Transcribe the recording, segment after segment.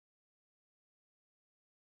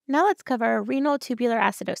Now let's cover renal tubular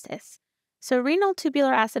acidosis. So, renal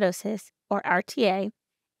tubular acidosis, or RTA,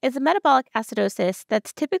 is a metabolic acidosis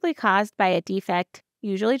that's typically caused by a defect,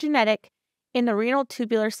 usually genetic, in the renal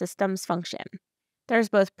tubular system's function. There's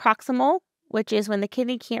both proximal, which is when the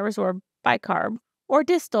kidney can't resorb bicarb, or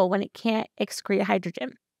distal when it can't excrete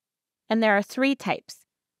hydrogen. And there are three types.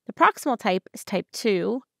 The proximal type is type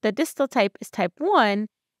 2, the distal type is type 1,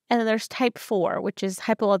 and then there's type 4, which is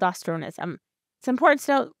hypoaldosteronism. It's important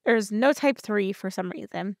to note there's no type 3 for some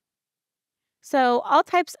reason. So, all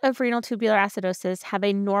types of renal tubular acidosis have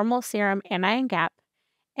a normal serum anion gap,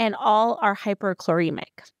 and all are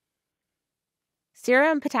hyperchloremic.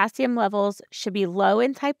 Serum potassium levels should be low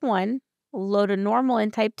in type 1, low to normal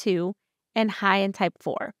in type 2, and high in type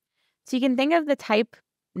 4. So, you can think of the type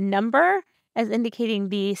number as indicating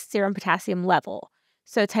the serum potassium level.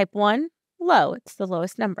 So, type 1, low, it's the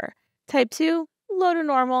lowest number. Type 2, low to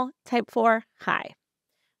normal. Type 4, high.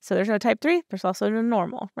 So, there's no type 3, there's also no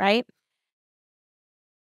normal, right?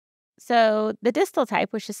 So, the distal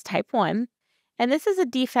type, which is type 1, and this is a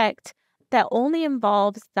defect that only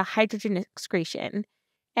involves the hydrogen excretion,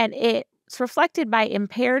 and it's reflected by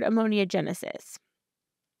impaired ammoniogenesis.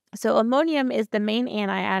 So, ammonium is the main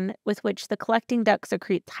anion with which the collecting duct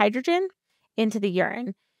secretes hydrogen into the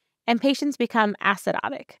urine, and patients become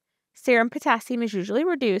acidotic. Serum potassium is usually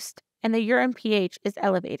reduced, and the urine pH is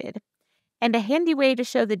elevated. And a handy way to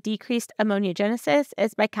show the decreased ammoniogenesis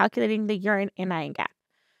is by calculating the urine anion gap.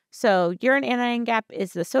 So, urine anion gap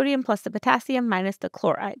is the sodium plus the potassium minus the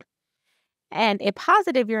chloride. And a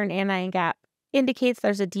positive urine anion gap indicates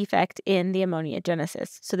there's a defect in the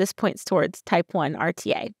ammoniogenesis. So, this points towards type 1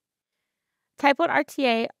 RTA. Type 1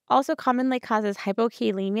 RTA also commonly causes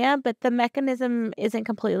hypokalemia, but the mechanism isn't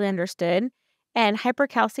completely understood. And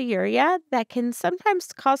hypercalciuria that can sometimes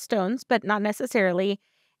cause stones, but not necessarily.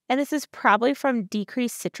 And this is probably from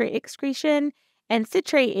decreased citrate excretion. And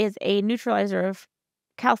citrate is a neutralizer of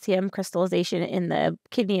calcium crystallization in the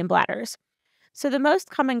kidney and bladders. So the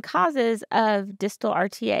most common causes of distal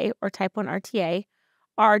RTA or type 1 RTA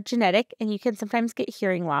are genetic, and you can sometimes get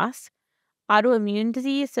hearing loss. Autoimmune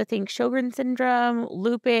disease, so think Sjogren's syndrome,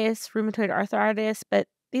 lupus, rheumatoid arthritis, but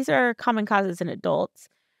these are common causes in adults.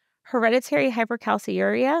 Hereditary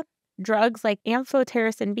hypercalciuria, drugs like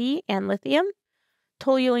amphotericin B and lithium,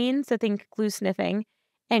 toluene, so think glue sniffing,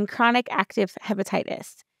 and chronic active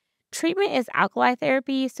hepatitis. Treatment is alkali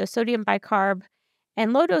therapy, so sodium bicarb,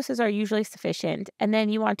 and low doses are usually sufficient. And then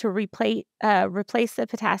you want to replace the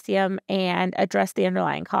potassium and address the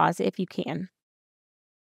underlying cause if you can.